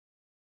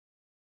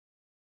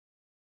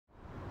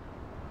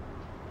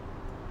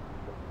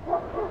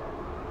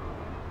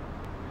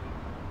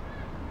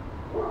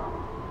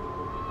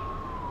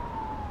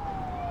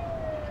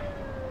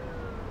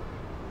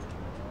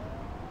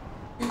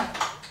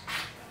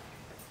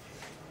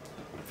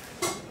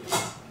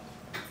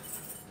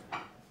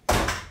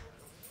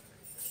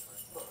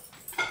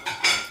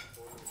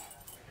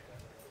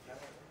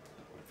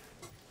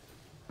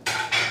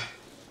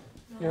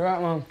You're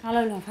right, Mum.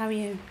 Hello, love. How are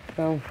you?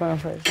 I'm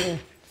perfect, yeah.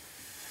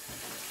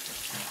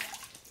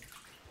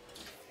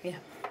 Yeah.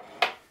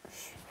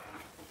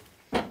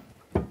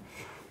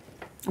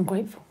 I'm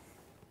grateful.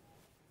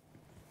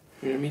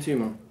 Yeah, me too,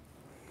 Mum.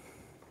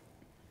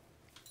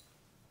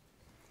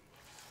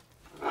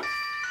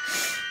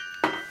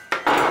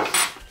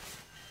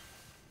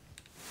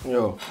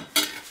 Yo.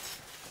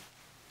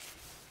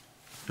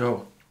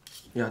 Yo.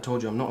 Yeah, I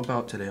told you I'm not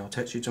about today. I'll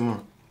text you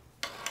tomorrow.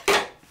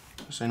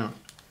 Just say no.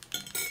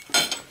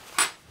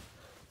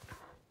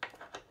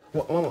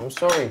 What, Mum? I'm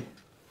sorry.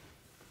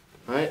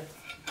 Alright?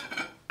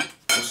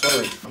 I'm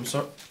sorry. I'm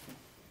sorry.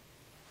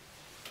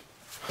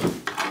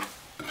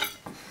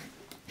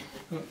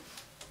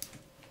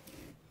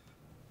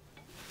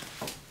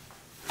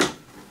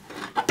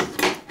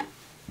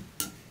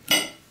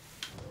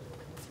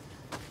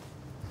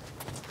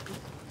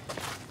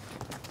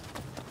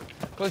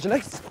 Close your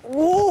legs.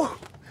 Whoa!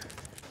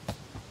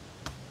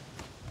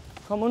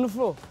 Come on the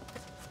floor.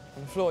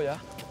 On the floor, yeah?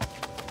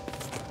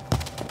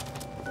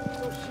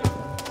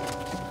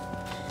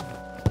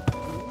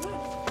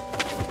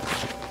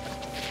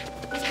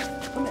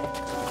 Come here.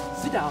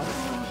 Sit down.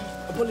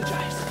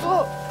 Apologise.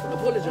 Oh!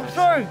 Apologise.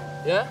 Sorry!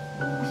 Yeah?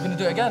 You gonna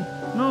do it again?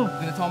 No. You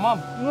gonna tell Mum?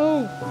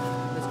 No.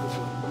 Let's go.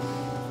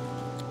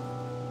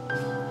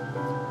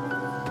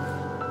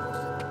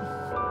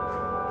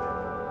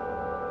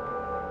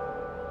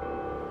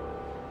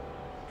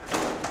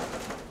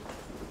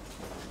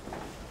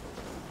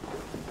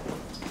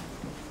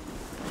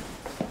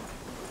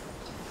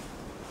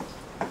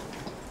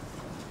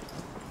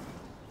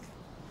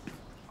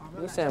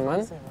 What you saying,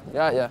 man?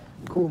 Yeah, yeah.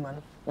 Cool,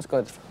 man. What's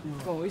good?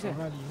 Go on, what you saying?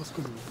 What's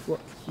good? What?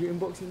 You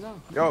unboxing now?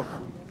 Yo,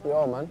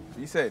 Yo, man. what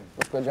you saying?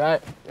 What's good, you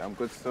alright? Yeah, I'm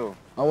good still.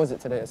 How was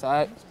it today? It's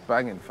alright?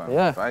 Banging, fam.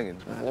 Yeah. Banging.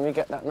 Let me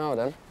get that now,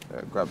 then.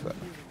 Yeah, grab that.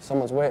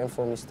 Someone's waiting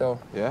for me still.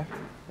 Yeah?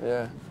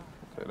 Yeah.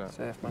 Take that.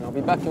 Safe, man. I'll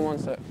be back in 1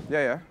 sec.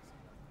 Yeah,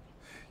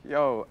 yeah.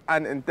 Yo,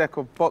 Ant and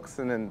Deco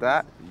boxing and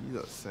that. You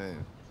lot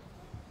saying.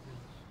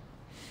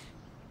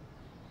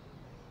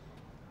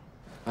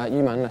 Alright,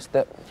 you, man. Let's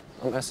dip.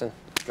 I'm Essen.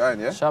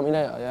 Going, yeah? Shout me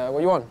later. Yeah,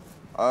 what you on?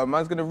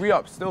 Man's gonna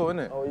re-up still,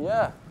 innit? Oh,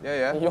 yeah.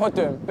 Yeah, yeah. You're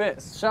doing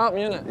bits. Shout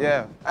me, innit?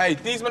 Yeah. Hey,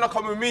 these men are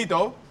coming with me,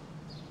 though.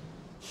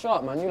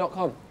 Shut, man. You lot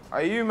come.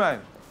 Are you,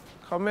 man?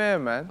 Come here,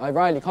 man. Hey,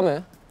 Riley, come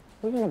here.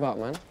 What are you on about,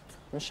 man?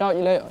 I'll shout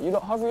you later. You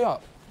lot hurry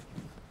up.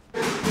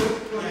 20,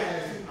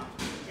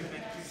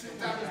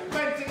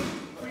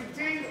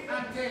 15,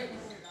 and 10.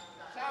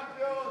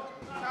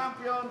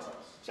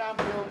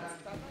 Champion.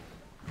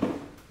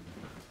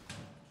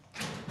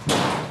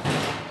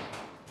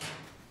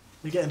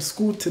 You're getting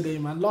schooled today,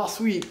 man.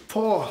 Last week,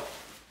 poor.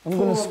 I'm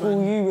gonna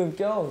school you with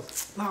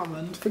girls. Nah,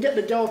 man. Forget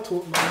the girl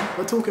talk, man.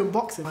 We're talking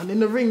boxing, man.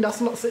 In the ring,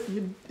 that's not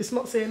it's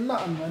not saying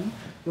nothing, man.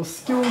 Your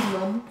skills,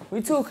 man.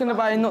 We're talking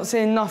about you not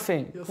saying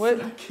nothing. You're Wait,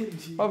 slacking,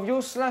 G. bruv,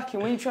 you're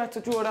slacking. When you tried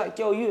to draw that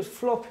girl, you was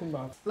flopping,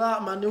 bruv.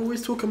 Nah, man. They're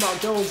always talking about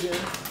girls, yeah.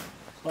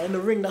 But in the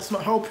ring, that's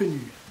not helping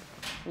you.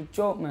 You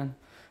joke, man.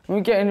 When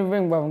we get in the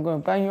ring, bruv, I'm gonna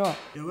bang you up.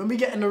 Yeah, when we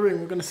get in the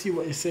ring, we're gonna see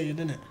what you're saying,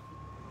 innit?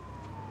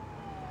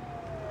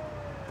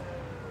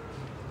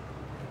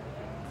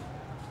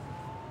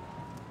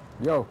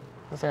 Yo,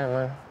 What's that,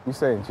 man? you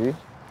saying, G?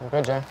 I'm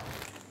good, yeah.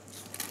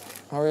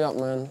 Hurry up,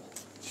 man.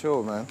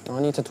 Chill, man. I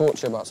need to talk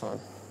to you about something.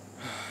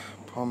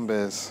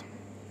 Pombears.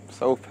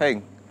 So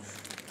pain.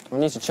 I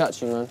need to chat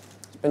to you, man.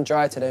 It's been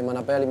dry today, man.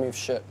 I barely moved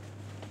shit.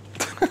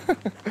 Look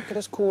at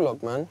this call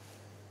log, man.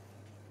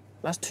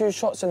 That's 2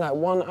 shots in like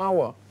 1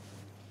 hour.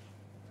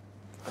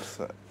 That's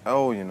a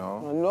L, you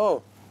know. I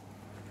know.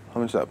 How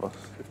much is that, boss?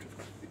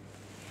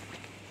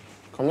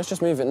 Come, let's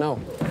just move it now.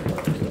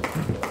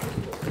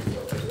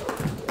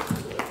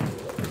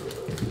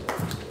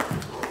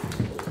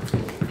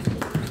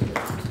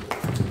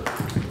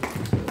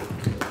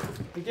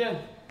 Again?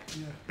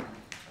 Yeah.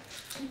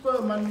 Keep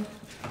going, man.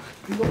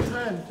 You got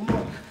time. Come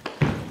on.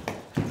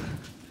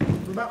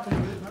 Go back from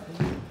it.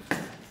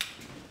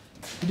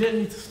 You didn't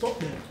need to stop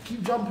there.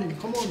 Keep jumping.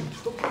 Come on.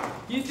 Stop.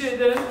 You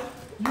did it then.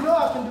 You know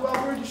I can do it.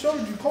 I've already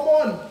showed you. Come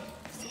on.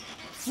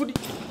 Foot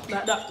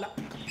like that. Like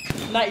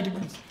 90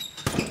 degrees.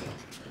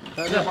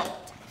 Like that.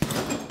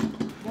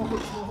 More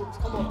hooks.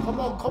 Come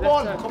on.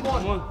 Come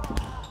on.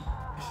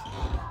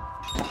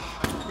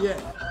 Yeah.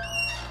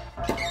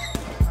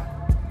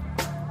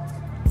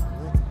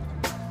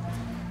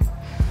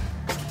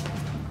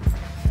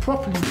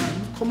 Properly, man.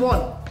 Come on.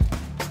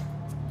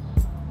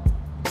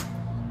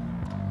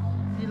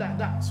 Be like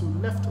that. So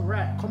left or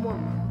right. Come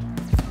on, man.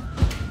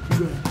 Keep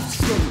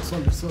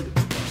going. Solid.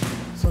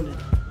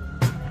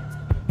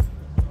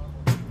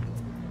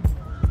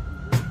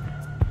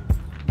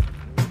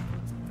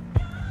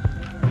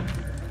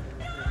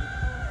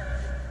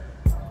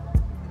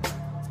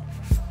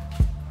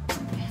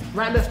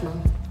 Right, left,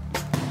 man.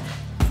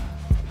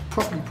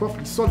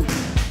 Properly, solid.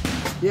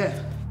 Yeah.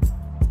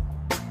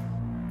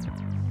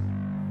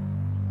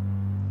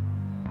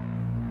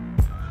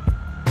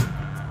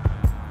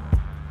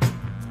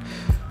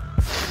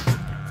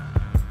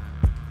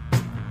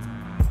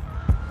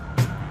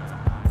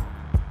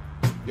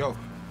 Yo,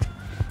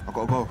 I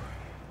gotta go.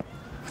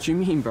 What do you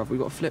mean, bruv? We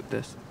gotta flip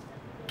this.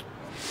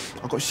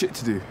 I've got shit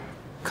to do.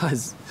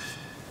 Cuz,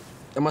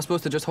 am I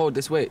supposed to just hold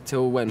this weight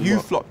till when? You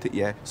what? flopped it,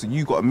 yeah? So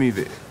you gotta move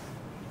it.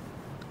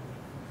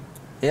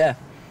 Yeah.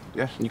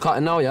 Yeah? You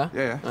cutting now, yeah?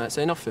 Yeah, yeah. All right,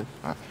 say nothing.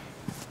 All right.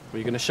 Were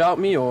you gonna shout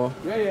me or?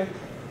 Yeah, yeah.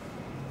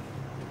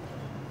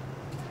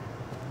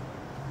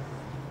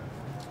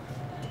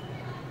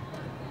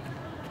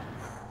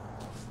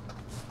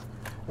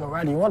 Yo,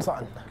 Randy, you want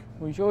something?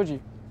 We showed you.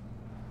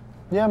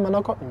 Yeah, man,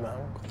 I got you, man.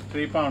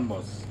 £3,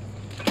 boss.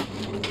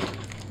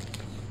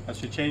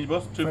 That's your change,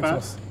 boss. £2. Thanks,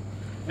 boss.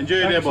 Enjoy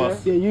your day,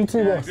 boss. Yeah, you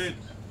too, boss. Good.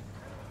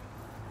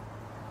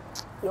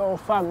 Yo,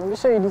 fam, let me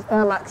show you these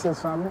Air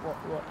Maxes, fam.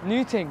 What?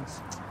 New things.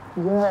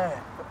 Yeah,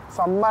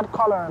 some mad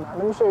colour in that.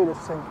 Let me show you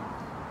this thing.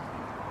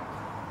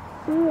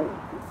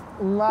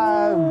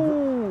 Mad.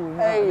 Ooh,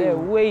 Hey. they're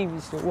wavy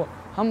still. What?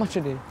 How much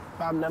are they?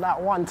 Fam, they're like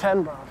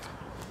 110, bro.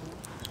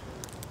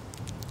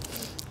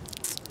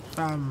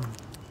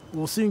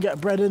 We'll soon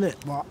get bread in it,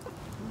 but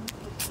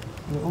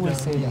You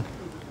always say that.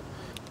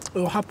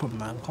 it'll happen,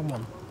 man. Come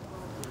on.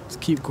 Let's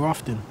keep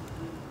grafting.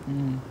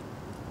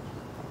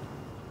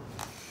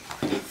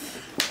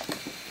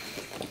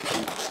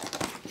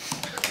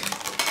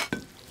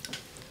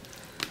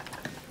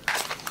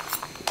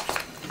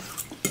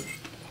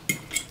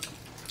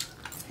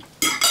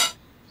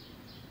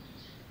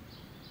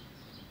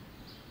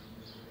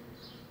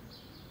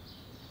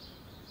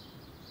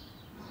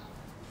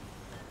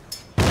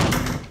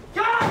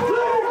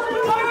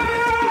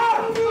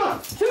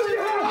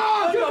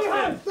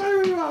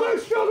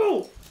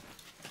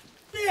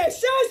 Yeah,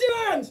 show us your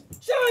hands!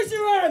 Show us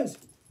your hands!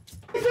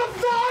 It's a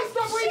farce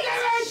that we do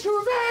to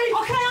me!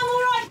 Okay, I'm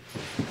all right.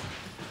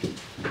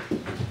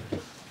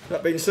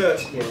 That been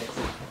searched? Yeah.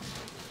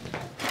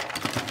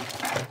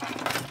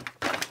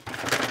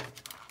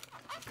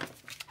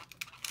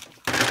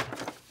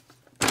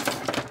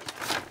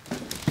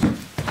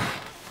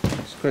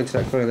 Just go into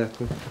that corner there,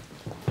 please.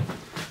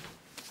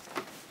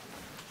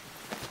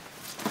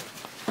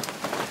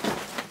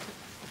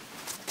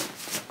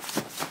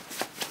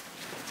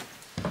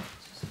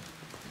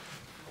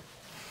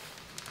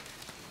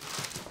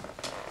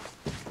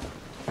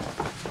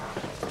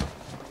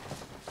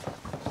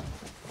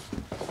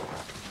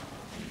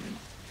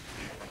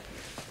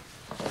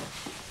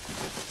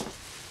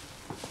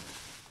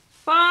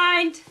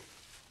 Find.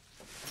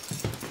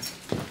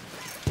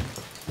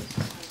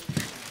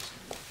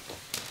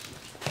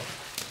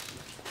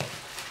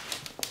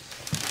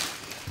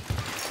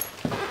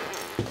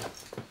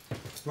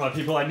 Right,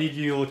 people, I need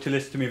you all to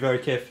listen to me very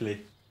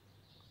carefully.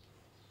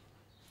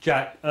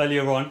 Jack,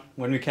 earlier on,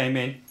 when we came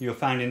in, you were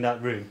found in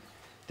that room.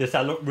 Does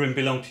that room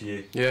belong to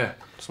you? Yeah,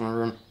 it's my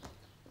room.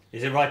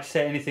 Is it right to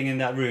say anything in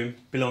that room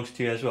belongs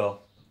to you as well?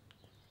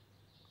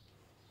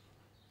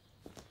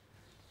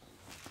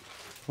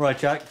 Right,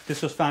 Jack,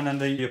 this was found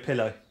under your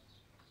pillow.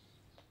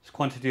 It's a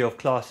quantity of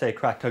Class A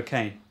crack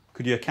cocaine.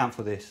 Could you account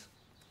for this?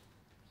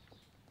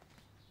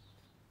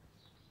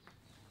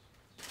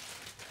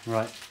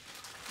 Right.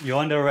 You're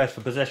under arrest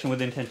for possession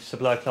with intent to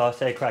supply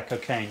Class A crack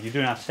cocaine. You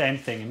do not have to say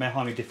anything. It may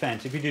harm your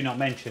defence. If you do not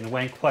mention or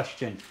when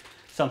questioned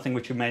something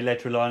which you may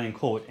later rely on in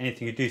court,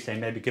 anything you do say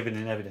may be given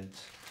in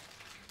evidence.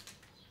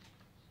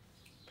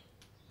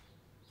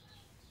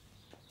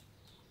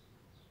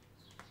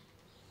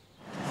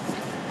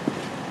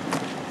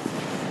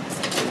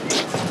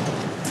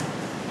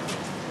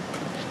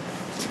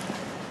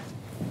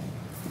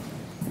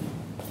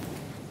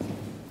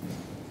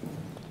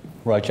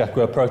 Right, Jack,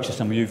 we're approaching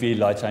some UV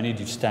lights. I need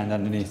you to stand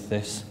underneath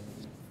this.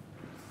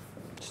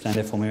 Stand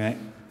there for me, mate.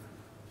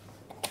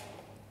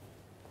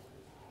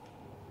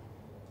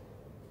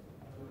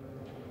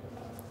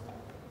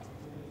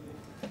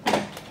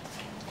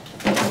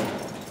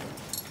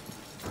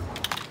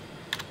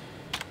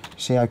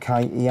 See,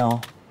 okay, ER?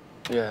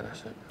 Yeah,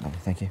 that's it. Lovely,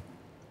 thank you.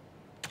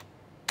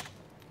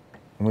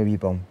 And where were you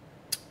born?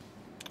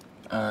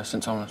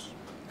 St Thomas.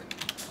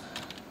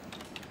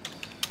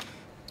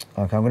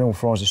 OK, I'm going to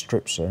authorise a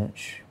strip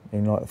search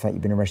in light of the fact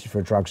you've been arrested for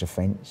a drugs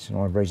offence and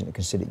I have reason to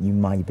consider that you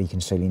may be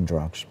concealing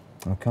drugs.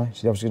 OK?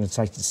 So the officer's going to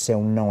take you to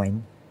cell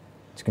 9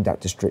 to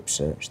conduct a strip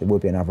search. There will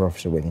be another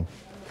officer with him.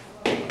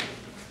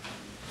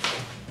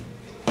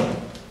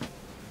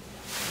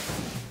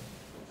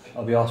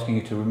 I'll be asking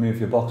you to remove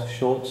your boxer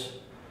shorts,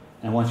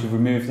 and once you've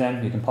removed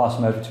them, you can pass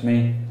them over to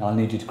me. I'll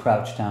need you to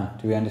crouch down.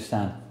 Do we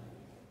understand?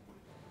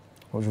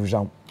 What was the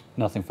result?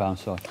 Nothing found,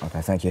 sorry.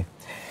 OK, thank you.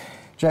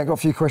 Jack, got a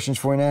few questions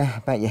for you now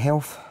about your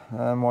health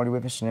while you're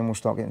with us, and then we'll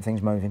start getting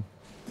things moving.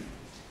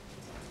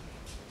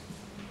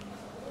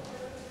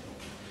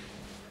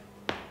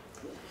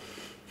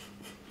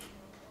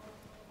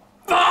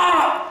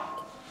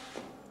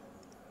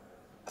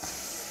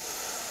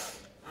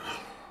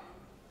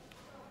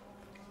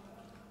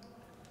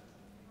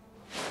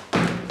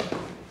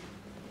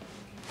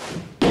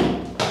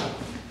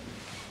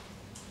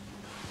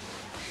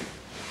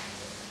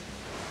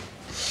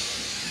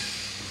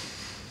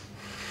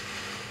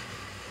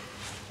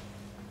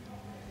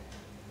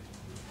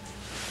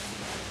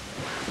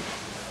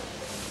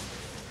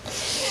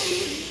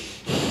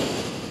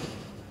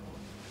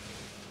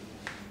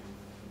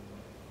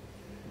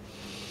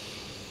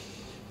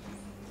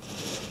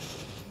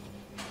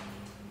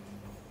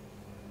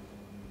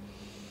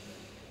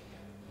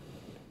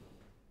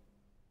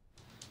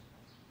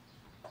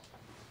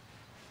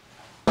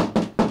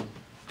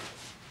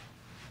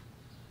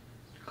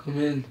 Come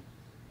in.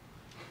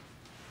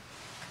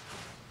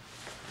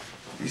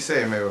 You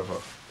say,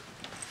 Mayweather?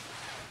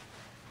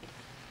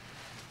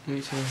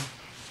 Me too.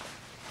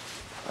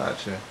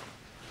 Actually.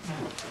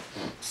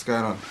 What's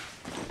going on?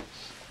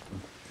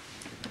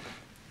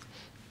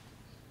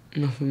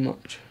 Nothing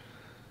much.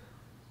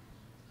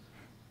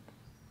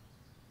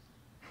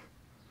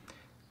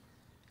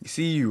 You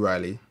see you,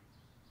 Riley.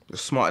 You're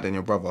smarter than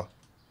your brother.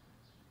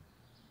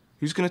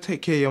 Who's gonna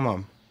take care of your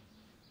mum?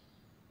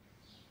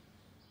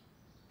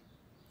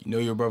 You know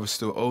your brother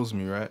still owes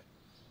me, right?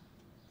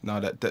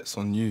 Now that debt's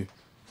on you.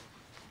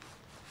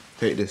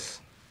 Take this.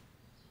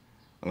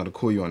 I'm gonna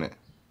call you on it.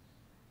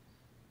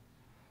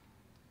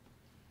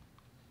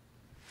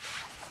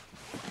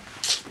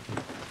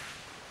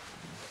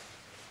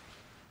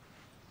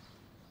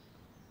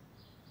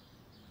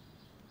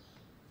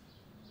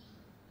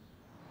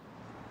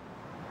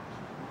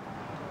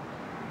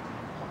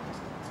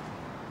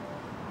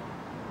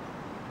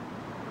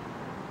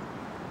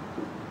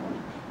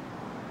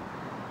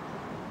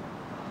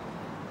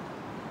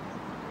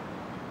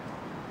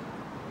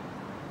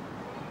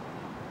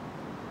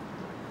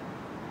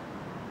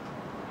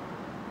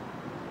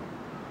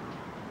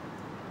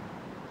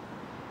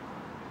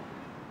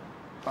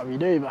 You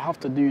don't even have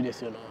to do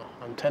this, you know.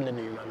 I'm telling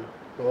you, man.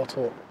 Real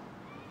talk.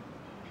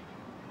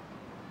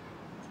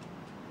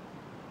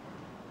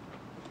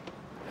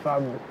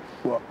 Fam,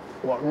 what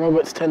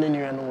Robert's telling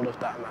you and all of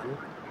that, man.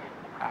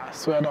 I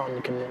swear down,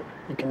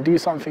 you can do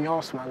something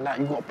else, man. Like,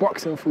 you got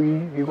boxing for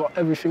you, you got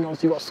everything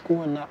else, you got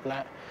school and that.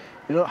 Like,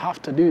 you don't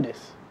have to do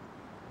this.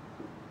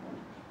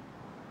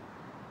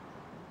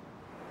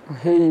 I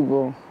hear you,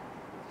 bro.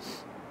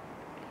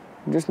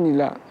 You just need,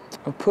 like,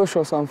 a push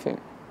or something.